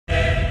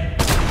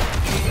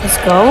Let's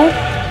go.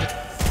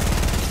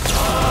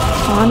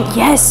 Come on.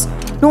 Yes.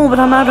 No, but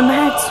I'm out of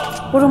mats.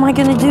 What am I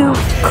gonna do?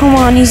 Come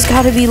on, he's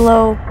gotta be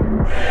low.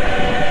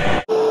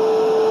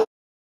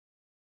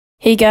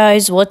 Hey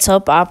guys, what's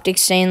up? Optic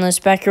Stainless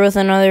back here with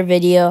another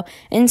video.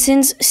 And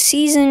since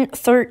Season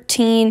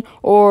 13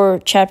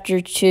 or Chapter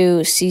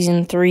 2,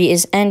 Season 3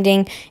 is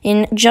ending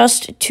in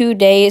just 2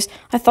 days,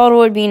 I thought it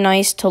would be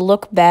nice to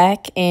look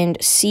back and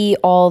see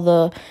all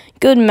the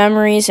good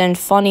memories and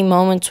funny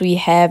moments we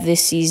have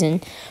this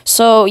season.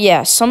 So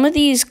yeah, some of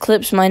these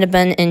clips might have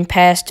been in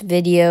past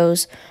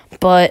videos,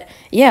 but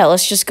yeah,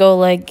 let's just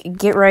go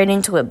get right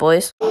into it,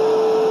 boys.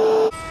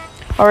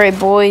 Alright,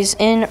 boys,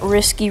 in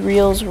Risky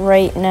Reels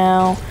right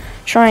now,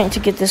 trying to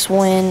get this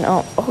win.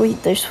 Oh,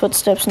 wait, there's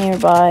footsteps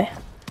nearby.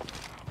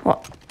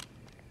 What?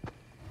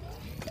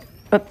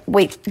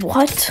 Wait,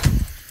 what?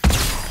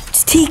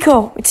 It's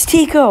Tiko! It's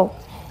Tiko!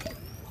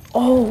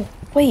 Oh,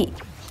 wait.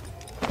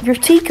 You're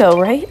Tiko,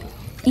 right?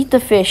 Eat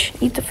the fish.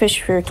 Eat the fish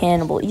if you're a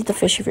cannibal. Eat the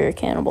fish if you're a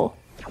cannibal.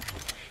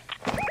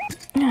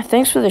 Yeah,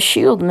 thanks for the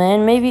shield,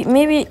 man. Maybe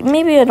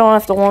I don't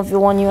have to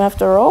 1v1 you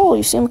after all.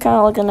 You seem kind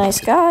of like a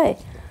nice guy.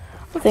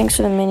 Well, thanks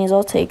for the minis,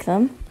 I'll take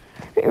them.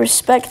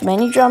 Respect,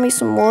 man. You drop me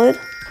some wood.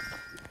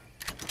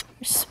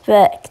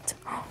 Respect.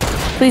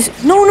 Please.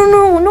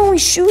 No,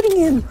 he's shooting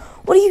him.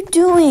 What are you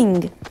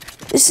doing?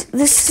 This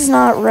is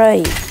not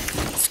right.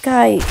 This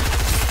guy,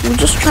 we're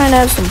just trying to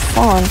have some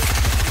fun.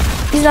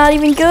 He's not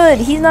even good.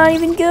 He's not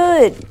even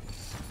good.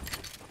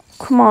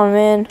 Come on,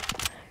 man.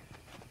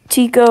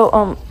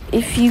 Tiko,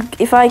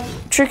 if I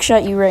trick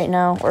shot you right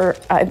now, or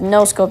I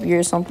no scope you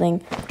or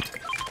something,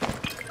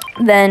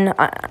 then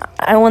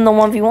I win the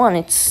 1v1.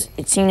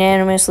 It's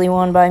unanimously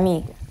won by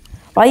me.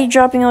 Why are you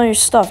dropping all your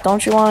stuff?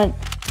 Don't you want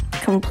to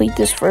complete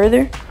this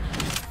further?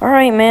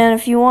 Alright, man,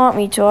 if you want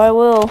me to, I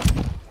will.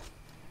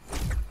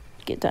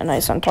 Get that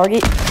nice on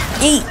target.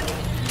 Eat!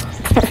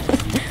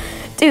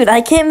 Dude,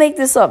 I can't make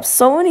this up.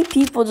 So many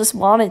people just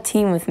want to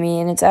team with me,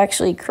 and it's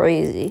actually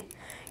crazy.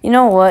 You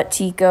know what,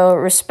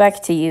 Tiko?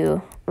 Respect to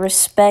you.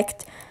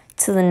 Respect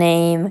to the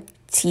name,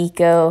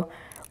 Tiko.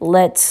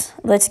 Let's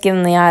give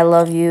him the I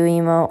love you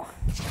emote.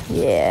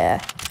 Yeah.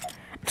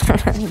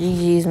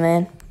 GG's,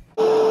 man.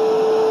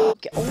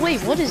 Okay, oh wait,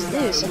 what is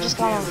this? I just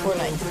got on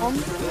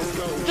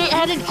Fortnite. They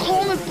added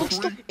comic book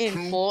stuff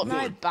in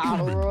Fortnite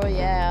Battle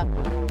Royale.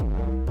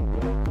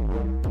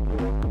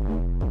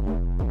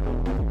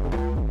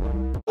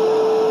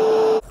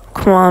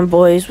 Come on,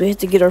 boys. We have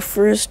to get our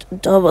first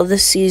dub of the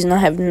season. I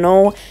have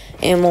no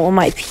ammo on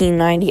my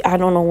P90. I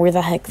don't know where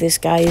the heck this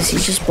guy is.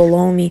 He's just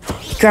below me.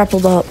 He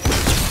grappled up.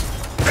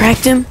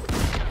 Cracked him.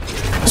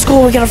 Let's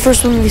go. We got our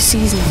first one of the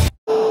season.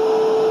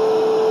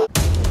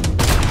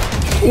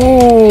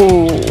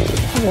 Ooh.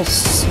 What a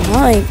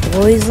snipe,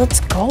 boys. Let's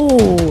go.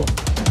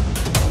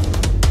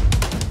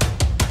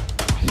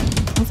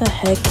 What the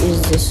heck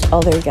is this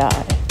other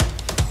guy?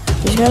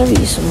 There's gotta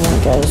be some more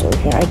guys over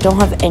here. I don't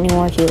have any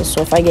more heals,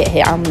 so if I get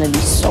hit, I'm gonna be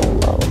so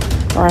low.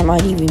 Or I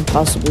might even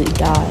possibly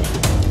die.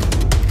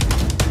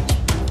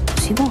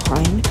 Is he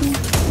behind me?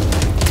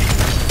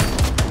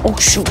 Oh,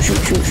 shoot.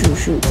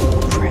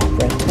 Crap,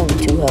 we're at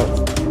 22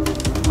 health.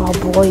 Oh,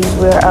 boys,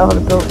 we're out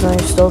of build.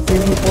 There's still 3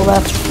 people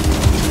left.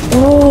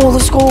 Oh,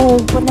 let's go.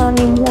 But not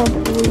anymore,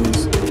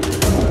 boys.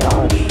 Oh, my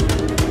gosh.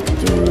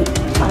 Dude,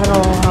 I don't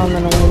know how I'm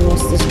going to win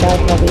this. This guy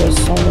probably has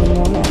so many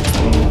more maps.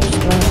 I'm just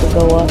going to have to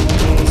go up.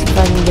 See if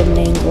I can get an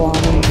angle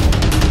on him.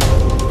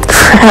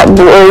 Crap,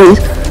 boys.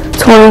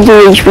 22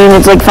 HP and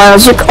it's like final.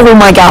 It's like, oh,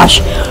 my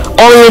gosh.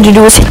 All he had to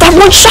do was hit that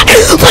one shot.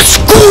 Let's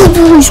go,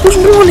 boys. We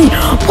won it.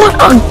 What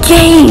a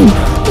game.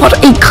 What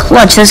a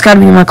clutch. That's got to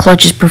be my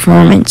clutchest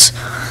performance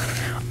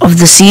of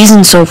the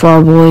season so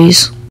far,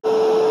 boys.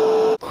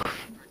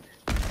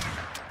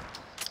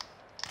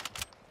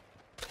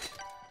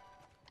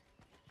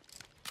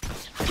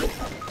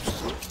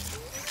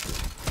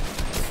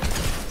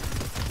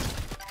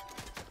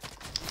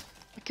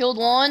 I killed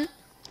one.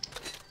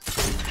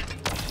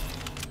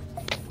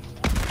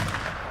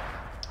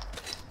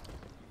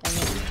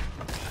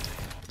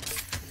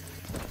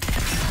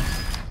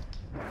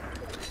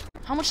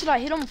 How much did I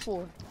hit him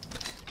for?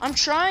 I'm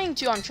trying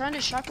to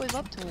shockwave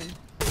up to him.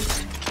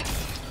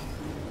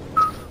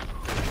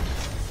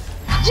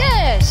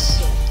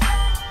 Yes!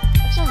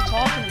 That's what I'm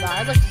talking about. I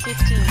had like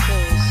 15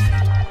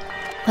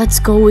 kills. Let's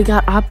go. We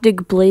got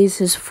Optic Blaze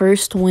his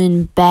first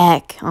win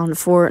back on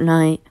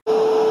Fortnite.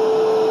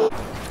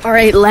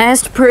 Alright,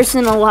 last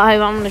person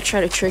alive. I'm gonna try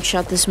to trick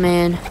shot this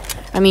man.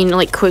 I mean,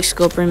 like quick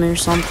scope him or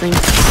something.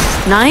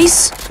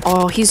 Nice.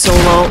 Oh, he's so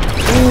low.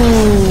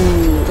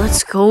 Ooh,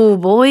 let's go,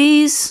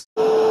 boys.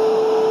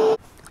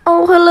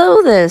 Oh,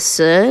 hello there,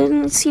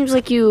 sir. It seems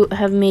like you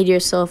have made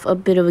yourself a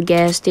bit of a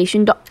gas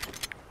station.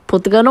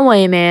 Put the gun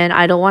away, man.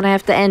 I don't want to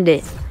have to end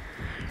it.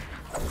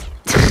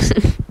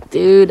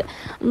 Dude,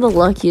 I'm the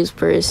luckiest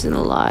person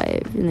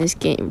alive in this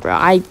game, bro.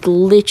 I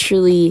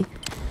literally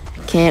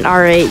can't.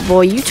 Alright,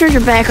 boy, you turn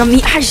your back on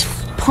me. I just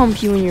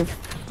pump you in your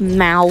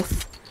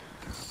mouth.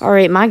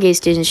 Alright, my gas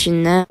station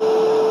shouldn't have.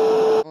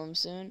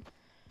 Soon.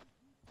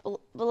 But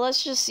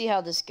let's just see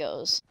how this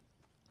goes.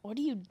 What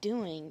are you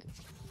doing?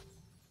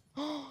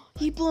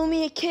 He blew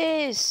me a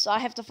kiss. I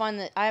have to find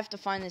this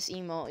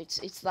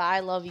emote. It's the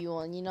I love you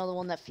one. You know, the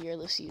one that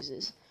Fearless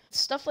uses.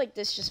 Stuff like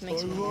this just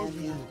makes me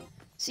happy.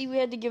 See, we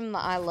had to give him the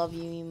I love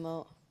you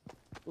emote.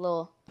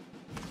 Lil.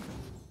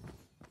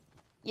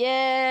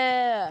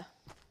 Yeah.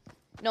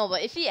 No,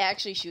 but if he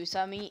actually shoots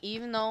at me,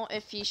 even though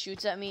if he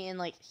shoots at me and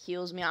like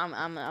heals me, I'm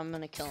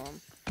gonna kill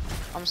him.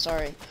 I'm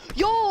sorry.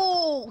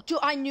 Yo, dude,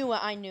 I knew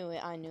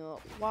it.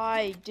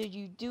 Why did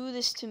you do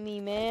this to me,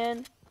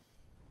 man?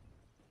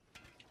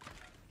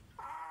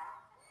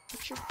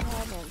 What's your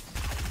problem?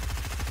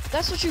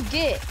 That's what you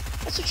get.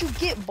 That's what you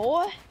get,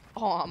 boy.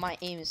 Oh, my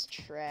aim is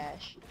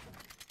trash.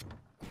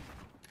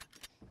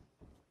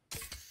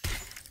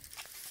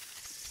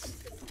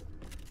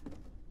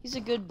 He's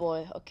a good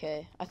boy.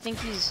 Okay, I think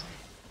he's.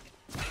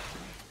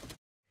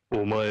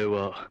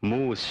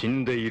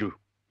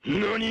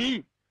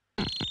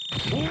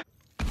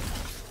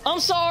 I'm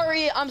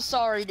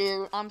sorry,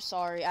 dude. I'm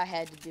sorry. I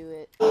had to do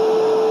it.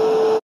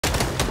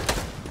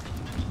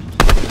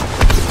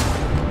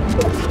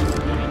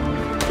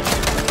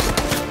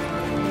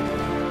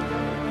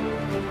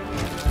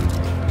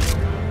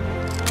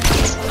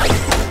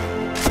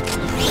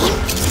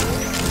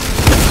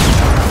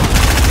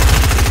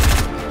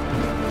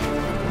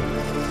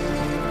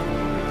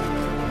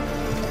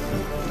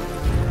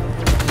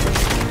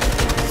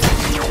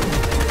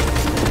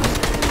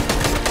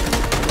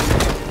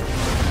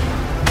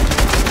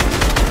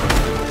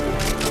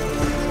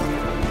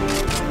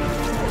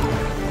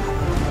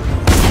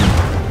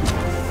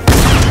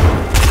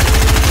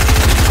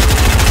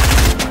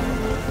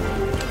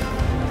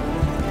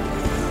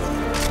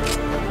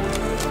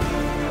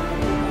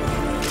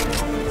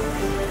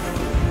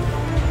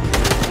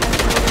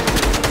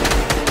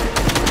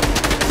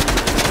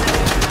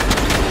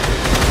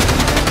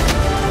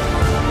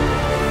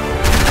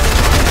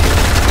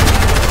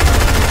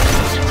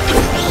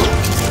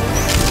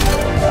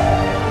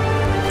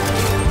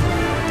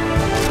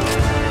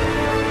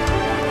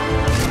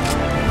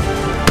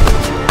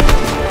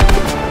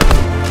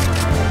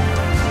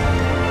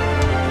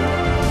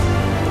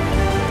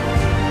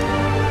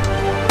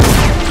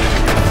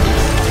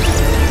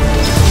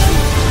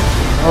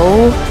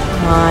 Oh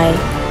my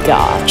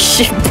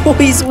gosh.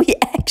 Boys, we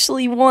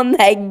actually won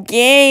that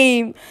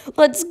game.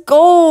 Let's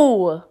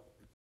go.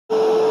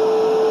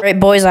 Alright,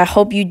 boys, I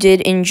hope you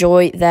did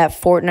enjoy that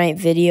Fortnite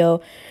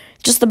video.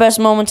 Just the best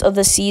moments of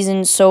the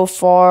season so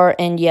far.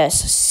 And yes,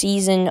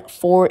 Season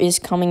 4 is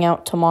coming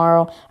out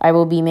tomorrow. I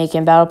will be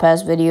making a Battle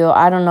Pass video.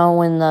 I don't know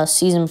when the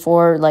Season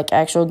 4, like,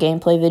 actual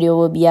gameplay video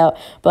will be out.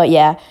 But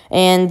yeah,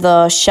 and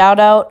the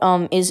shout-out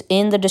is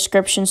in the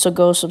description, so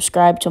go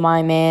subscribe to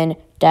my man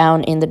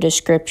down in the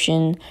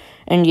description.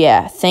 And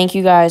yeah, thank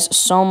you guys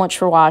so much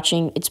for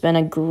watching. It's been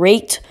a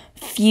great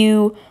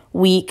few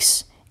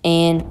weeks,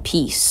 and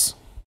peace.